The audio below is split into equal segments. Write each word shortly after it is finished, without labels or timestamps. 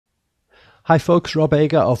Hi folks, Rob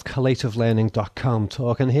Ager of CollativeLearning.com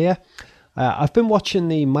talking here. I've been watching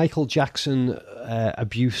the Michael Jackson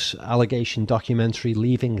abuse allegation documentary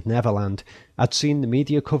Leaving Neverland. I'd seen the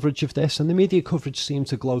media coverage of this, and the media coverage seemed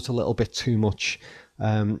to gloat a little bit too much.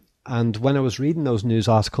 And when I was reading those news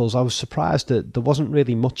articles, I was surprised that there wasn't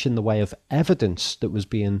really much in the way of evidence that was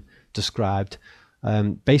being described.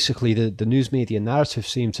 Basically, the news media narrative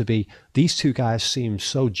seemed to be, these two guys seem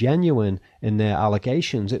so genuine in their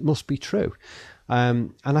allegations, it must be true.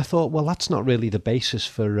 And I thought, well, that's not really the basis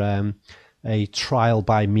for a trial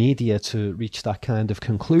by media to reach that kind of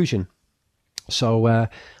conclusion. So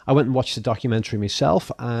I went and watched the documentary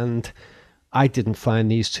myself, and I didn't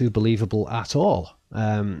find these two believable at all.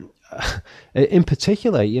 In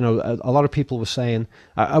particular, you know, a lot of people were saying,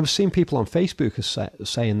 I was seeing people on Facebook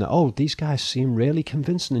saying that, oh, these guys seem really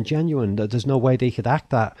convincing and genuine, that there's no way they could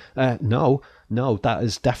act that. No, that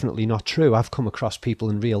is definitely not true. I've come across people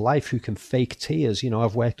in real life who can fake tears. You know,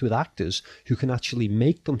 I've worked with actors who can actually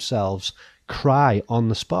make themselves cry on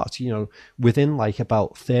the spot. You know, within like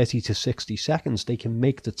about 30 to 60 seconds, they can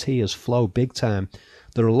make the tears flow big time.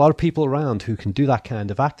 There are a lot of people around who can do that kind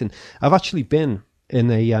of acting. I've actually been in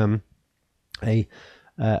a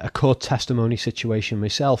court testimony situation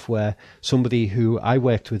myself, where somebody who I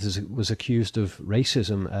worked with was accused of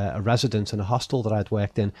racism, a resident in a hostel that I'd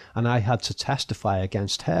worked in, and I had to testify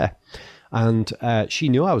against her. And she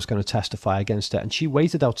knew I was going to testify against her, and she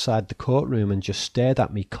waited outside the courtroom and just stared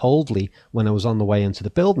at me coldly when I was on the way into the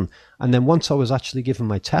building. And then once I was actually giving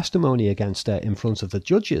my testimony against her in front of the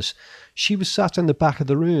judges, she was sat in the back of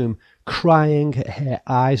the room crying her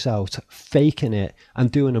eyes out, faking it, and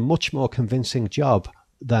doing a much more convincing job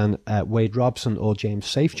than Wade Robson or James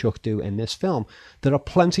Safechuck do in this film. There are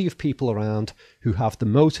plenty of people around who have the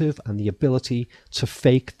motive and the ability to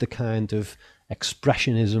fake the kind of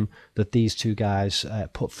expressionism that these two guys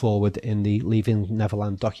put forward in the Leaving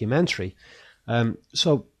Neverland documentary.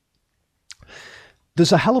 So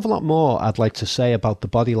there's a hell of a lot more I'd like to say about the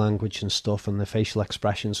body language and stuff and the facial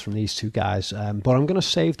expressions from these two guys, but I'm going to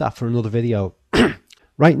save that for another video.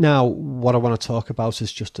 Right now, what I want to talk about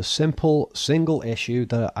is just a simple single issue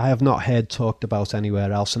that I have not heard talked about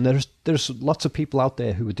anywhere else, and there's lots of people out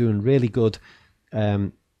there who are doing really good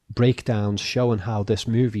breakdowns showing how this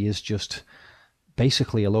movie is just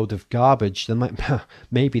basically a load of garbage.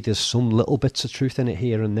 Maybe there's some little bits of truth in it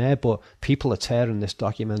here and there, but people are tearing this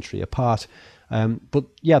documentary apart. But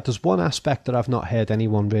yeah, there's one aspect that I've not heard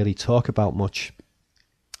anyone really talk about much,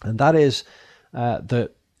 and that is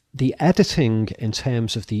that the editing in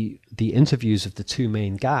terms of the interviews of the two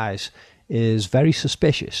main guys is very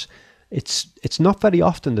suspicious. It's not very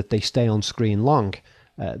often that they stay on screen long.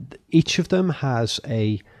 Each of them has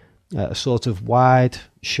a sort of wide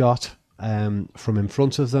shot from in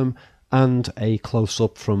front of them and a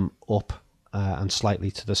close-up from up and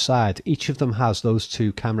slightly to the side. Each of them has those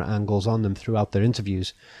two camera angles on them throughout their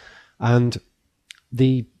interviews, and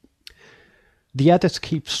the edit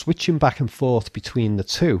keeps switching back and forth between the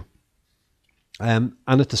two, and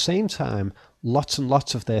at the same time lots and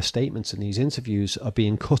lots of their statements in these interviews are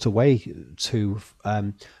being cut away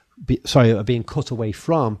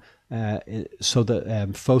from so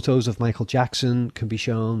that photos of Michael Jackson can be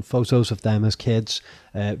shown, photos of them as kids,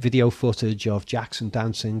 video footage of Jackson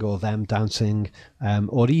dancing or them dancing,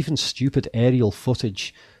 or even stupid aerial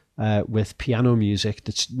footage with piano music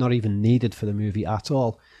that's not even needed for the movie at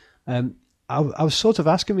all. I was sort of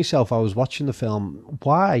asking myself, I was watching the film,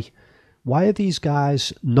 why are these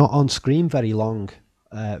guys not on screen very long,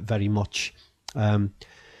 very much? And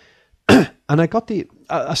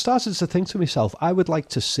I started to think to myself, I would like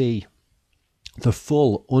to see the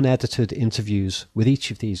full unedited interviews with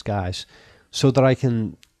each of these guys so that I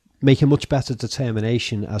can make a much better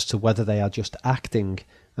determination as to whether they are just acting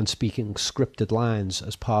and speaking scripted lines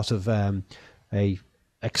as part of a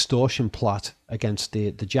extortion plot against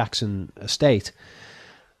the Jackson estate,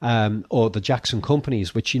 or the Jackson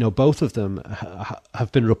companies, which, you know, both of them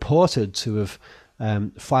have been reported to have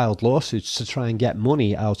filed lawsuits to try and get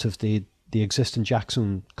money out of the existing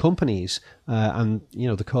Jackson companies, and you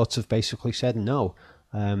know, the courts have basically said no,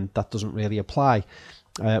 that doesn't really apply.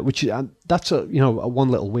 Which that's one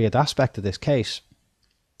little weird aspect of this case,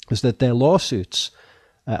 is that their lawsuits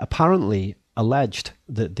apparently alleged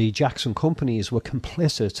that the Jackson companies were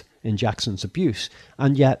complicit in Jackson's abuse,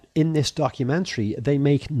 and yet in this documentary they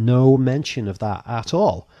make no mention of that at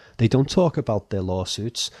all. They don't talk about their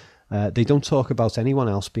lawsuits. They don't talk about anyone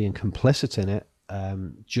else being complicit in it.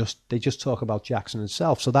 They just talk about Jackson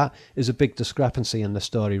himself. So that is a big discrepancy in the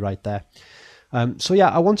story right there. So yeah,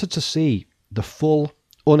 I wanted to see the full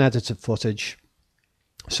unedited footage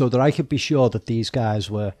so that I could be sure that these guys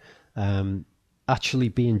were actually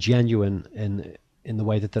being genuine in the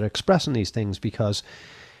way that they're expressing these things, because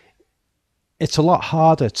it's a lot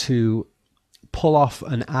harder to pull off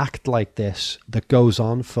an act like this that goes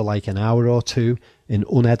on for like an hour or two in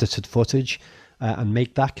unedited footage and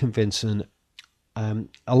make that convincing.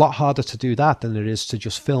 A lot harder to do that than it is to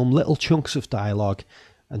just film little chunks of dialogue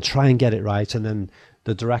and try and get it right, and then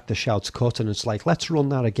the director shouts cut and it's like, let's run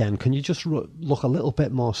that again. Can you just look a little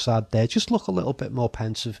bit more sad there? Just look a little bit more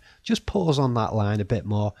pensive. Just pause on that line a bit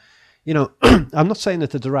more. You know, I'm not saying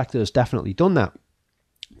that the director has definitely done that,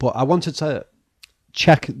 but I wanted to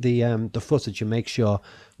check the footage and make sure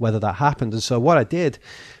whether that happened. And so what I did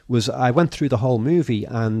was I went through the whole movie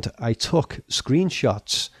and I took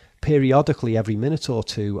screenshots periodically every minute or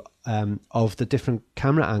two of the different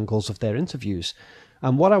camera angles of their interviews.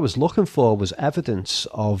 And what I was looking for was evidence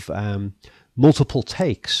of multiple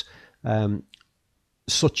takes,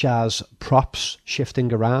 such as props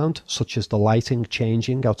shifting around, such as the lighting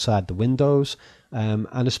changing outside the windows,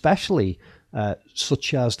 and especially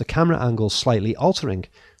such as the camera angles slightly altering.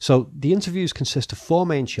 So the interviews consist of 4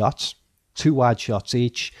 main shots, 2 wide shots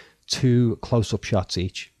each, 2 close-up shots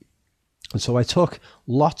each. And so I took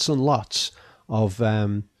lots and lots of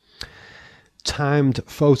timed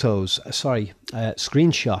photos,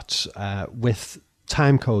 screenshots with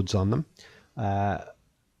time codes on them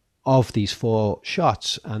of these 4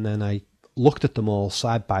 shots, and then I looked at them all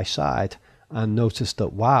side by side and noticed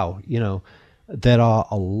that, wow, you know, there are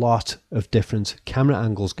a lot of different camera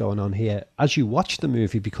angles going on here. As you watch the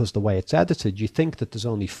movie, because the way it's edited, you think that there's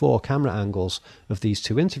only 4 camera angles of these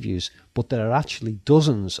 2 interviews, but there are actually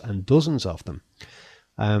dozens and dozens of them.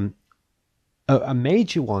 A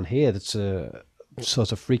major one here that's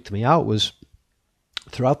sort of freaked me out was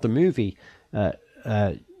throughout the movie,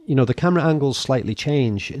 you know, the camera angles slightly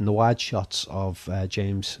change in the wide shots of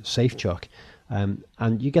James Safechuck,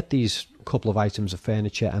 and you get these couple of items of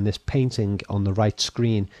furniture and this painting on the right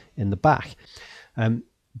screen in the back.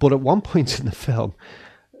 But at one point in the film,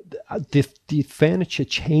 the furniture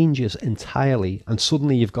changes entirely, and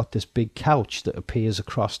suddenly you've got this big couch that appears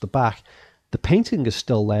across the back. The painting is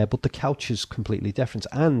still there, but the couch is completely different.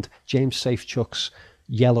 And James Safechuck's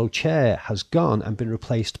yellow chair has gone and been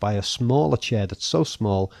replaced by a smaller chair that's so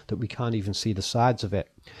small that we can't even see the sides of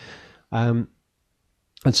it. And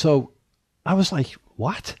so I was like,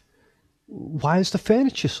 what? Why has the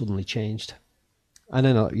furniture suddenly changed? And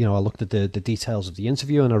then, you know, I looked at the details of the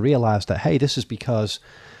interview and I realized that, hey, this is because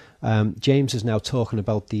James is now talking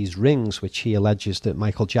about these rings, which he alleges that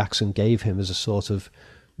Michael Jackson gave him as a sort of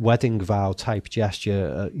wedding vow type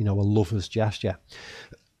gesture, you know, a lover's gesture,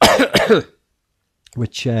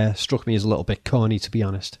 which struck me as a little bit corny, to be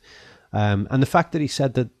honest. And the fact that he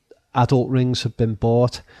said that adult rings have been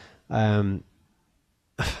bought, and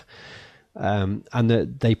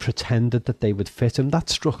that they pretended that they would fit him, that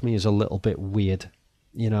struck me as a little bit weird,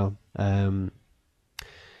 you know.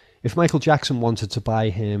 If Michael Jackson wanted to buy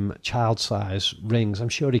him child-size rings, I'm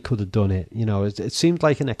sure he could have done it. You know, it seemed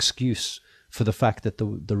like an excuse for the fact that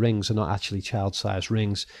the rings are not actually child-size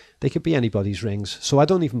rings. They could be anybody's rings. So I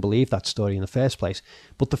don't even believe that story in the first place.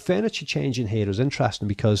 But the furniture change in here is interesting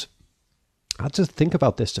because I had to think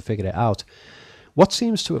about this to figure it out. What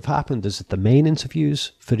seems to have happened is that the main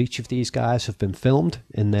interviews for each of these guys have been filmed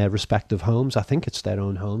in their respective homes. I think it's their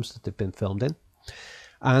own homes that they've been filmed in.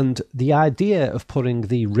 And the idea of putting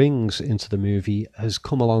the rings into the movie has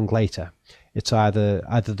come along later. It's either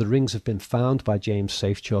the rings have been found by James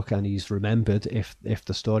Safechuck and he's remembered, if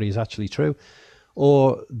the story is actually true,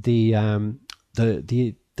 or the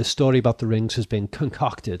story about the rings has been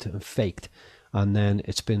concocted and faked. And then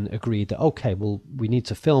it's been agreed that, okay, well, we need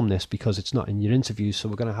to film this because it's not in your interview, so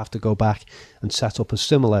we're going to have to go back and set up a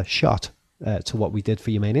similar shot to what we did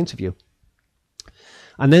for your main interview.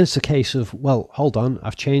 And then it's a case of, well, hold on,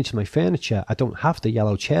 I've changed my furniture. I don't have the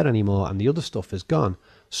yellow chair anymore and the other stuff is gone.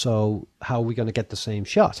 So how are we going to get the same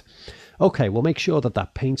shot? Okay, we'll make sure that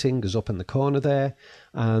that painting is up in the corner there,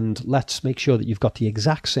 and let's make sure that you've got the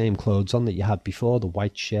exact same clothes on that you had before, the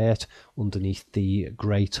white shirt underneath the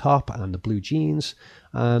grey top and the blue jeans,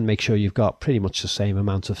 and make sure you've got pretty much the same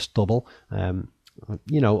amount of stubble.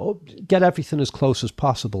 You know, get everything as close as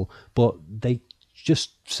possible, but they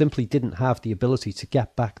just simply didn't have the ability to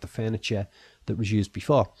get back the furniture that was used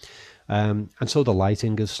before. And so the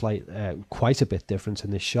lighting is quite a bit different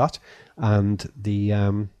in this shot, and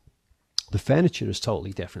the furniture is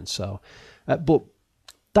totally different. So, but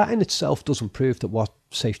that in itself doesn't prove that what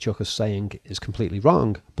Safechuck is saying is completely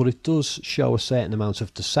wrong, but it does show a certain amount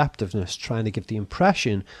of deceptiveness, trying to give the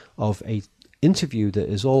impression of a interview that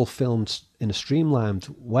is all filmed in a streamlined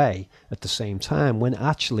way at the same time, when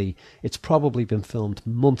actually it's probably been filmed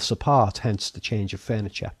months apart, hence the change of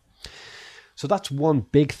furniture. So that's one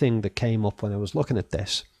big thing that came up when I was looking at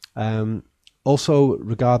this. Also,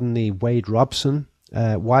 regarding the Wade Robson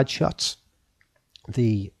wide shots,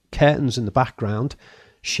 the curtains in the background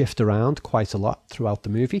shift around quite a lot throughout the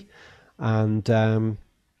movie, and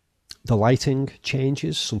the lighting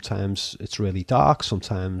changes. Sometimes it's really dark,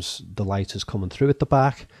 sometimes the light is coming through at the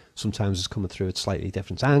back, sometimes it's coming through at slightly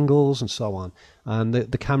different angles, and so on. And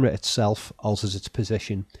the camera itself alters its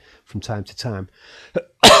position from time to time.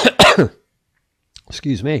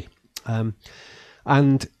 Excuse me.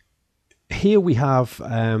 And here we have,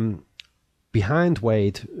 behind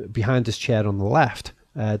Wade, behind his chair on the left,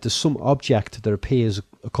 there's some object that appears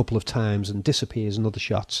a couple of times and disappears in other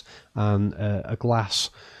shots, and a glass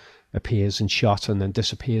appears in shot and then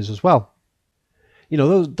disappears as well. You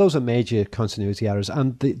know, those are major continuity errors.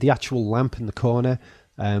 And the actual lamp in the corner,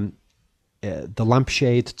 the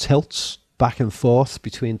lampshade tilts back and forth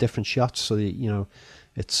between different shots, so that, you know,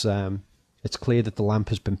 it's clear that the lamp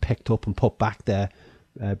has been picked up and put back there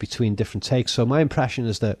between different takes. So my impression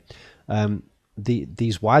is that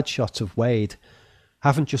these wide shots of Wade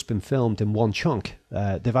haven't just been filmed in one chunk.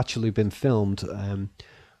 They've actually been filmed on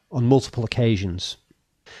multiple occasions.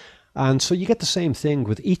 And so you get the same thing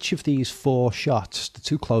with each of these 4 shots, the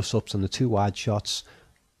 2 close-ups and the 2 wide shots.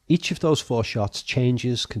 Each of those 4 shots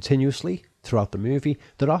changes continuously throughout the movie.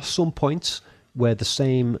 There are some points where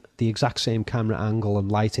the exact same camera angle and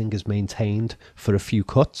lighting is maintained for a few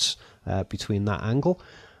cuts between that angle.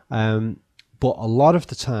 But a lot of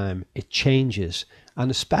the time it changes. And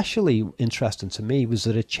especially interesting to me was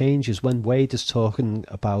that it changes when Wade is talking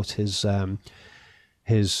about his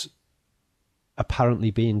apparently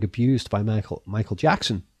being abused by Michael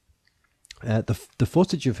Jackson. The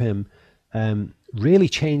footage of him really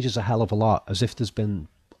changes a hell of a lot, as if there's been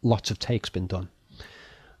lots of takes been done.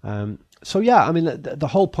 So yeah, I mean, the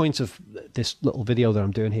whole point of this little video that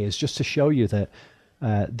I'm doing here is just to show you that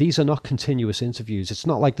these are not continuous interviews. It's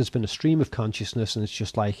not like there's been a stream of consciousness and it's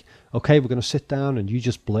just like, okay, we're going to sit down and you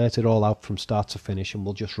just blurt it all out from start to finish, and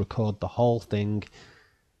we'll just record the whole thing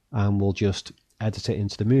and we'll just edit it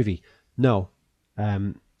into the movie. No.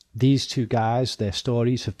 These 2 guys, their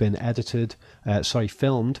stories have been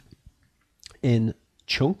filmed in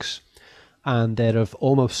chunks, and there have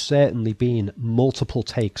almost certainly been multiple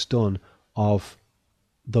takes done of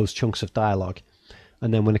those chunks of dialogue.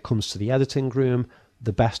 And then when it comes to the editing room,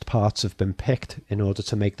 the best parts have been picked in order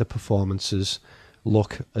to make the performances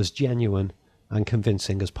look as genuine and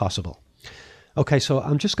convincing as possible. Okay, so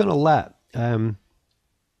I'm just going to let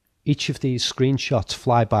each of these screenshots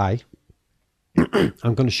fly by.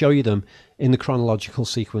 I'm going to show you them in the chronological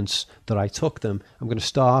sequence that I took them. I'm going to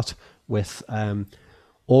start with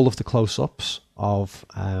all of the close-ups of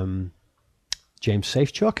James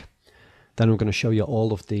Safechuck. Then I'm going to show you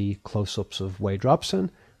all of the close-ups of Wade Robson.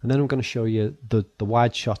 And then I'm going to show you the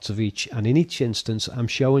wide shots of each. And in each instance, I'm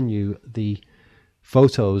showing you the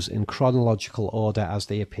photos in chronological order as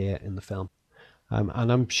they appear in the film.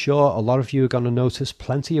 And I'm sure a lot of you are going to notice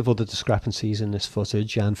plenty of other discrepancies in this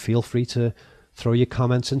footage, and feel free to throw your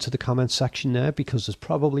comments into the comments section there, because there's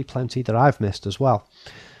probably plenty that I've missed as well.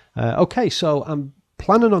 Okay, so I'm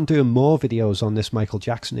planning on doing more videos on this Michael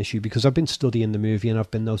Jackson issue, because I've been studying the movie and I've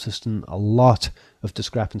been noticing a lot of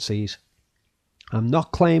discrepancies. I'm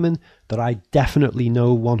not claiming that I definitely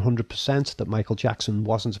know 100% that Michael Jackson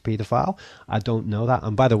wasn't a paedophile. I don't know that.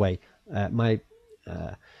 And by the way, the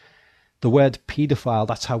word paedophile,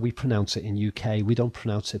 that's how we pronounce it in UK. We don't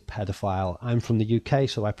pronounce it pedophile. I'm from the UK,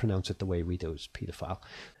 so I pronounce it the way we do, as paedophile.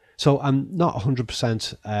 So I'm not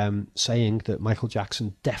 100% saying that Michael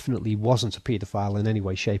Jackson definitely wasn't a paedophile in any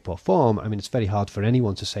way, shape or form. I mean, it's very hard for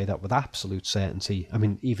anyone to say that with absolute certainty. I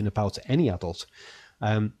mean, even about any adult.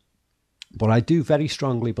 But I do very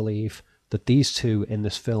strongly believe that these 2 in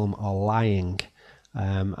this film are lying.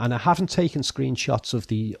 And I haven't taken screenshots of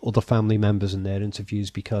the other family members in their interviews,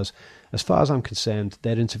 because as far as I'm concerned,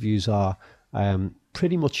 their interviews are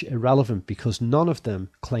pretty much irrelevant, because none of them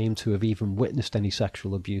claim to have even witnessed any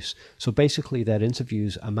sexual abuse. So basically their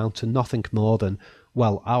interviews amount to nothing more than,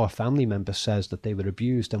 well, our family member says that they were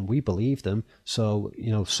abused and we believe them, so, you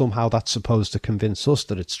know, somehow that's supposed to convince us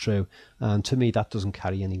that it's true. And to me, that doesn't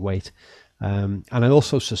carry any weight. And I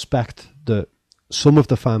also suspect that some of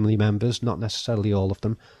the family members, not necessarily all of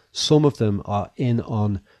them, some of them are in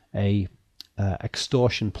on a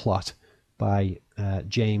extortion plot by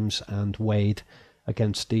James and Wade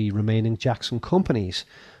against the remaining Jackson companies.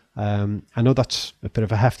 I know that's a bit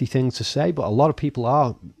of a hefty thing to say, but a lot of people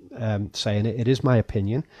are saying it. It is my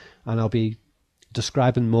opinion, and I'll be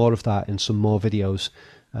describing more of that in some more videos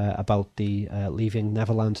about the Leaving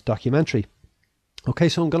Neverland documentary. Okay,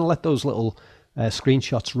 so I'm going to let those little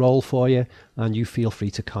screenshots roll for you, and you feel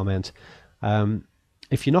free to comment.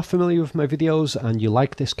 If you're not familiar with my videos and you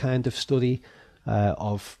like this kind of study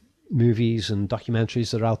of movies and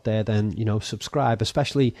documentaries that are out there, then subscribe.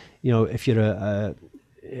 Especially if you're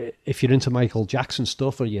into Michael Jackson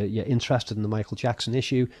stuff, or you're interested in the Michael Jackson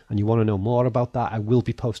issue and you want to know more about that, I will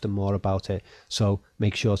be posting more about it. So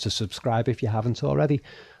make sure to subscribe if you haven't already.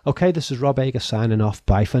 Okay, this is Rob Ager signing off.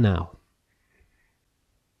 Bye for now.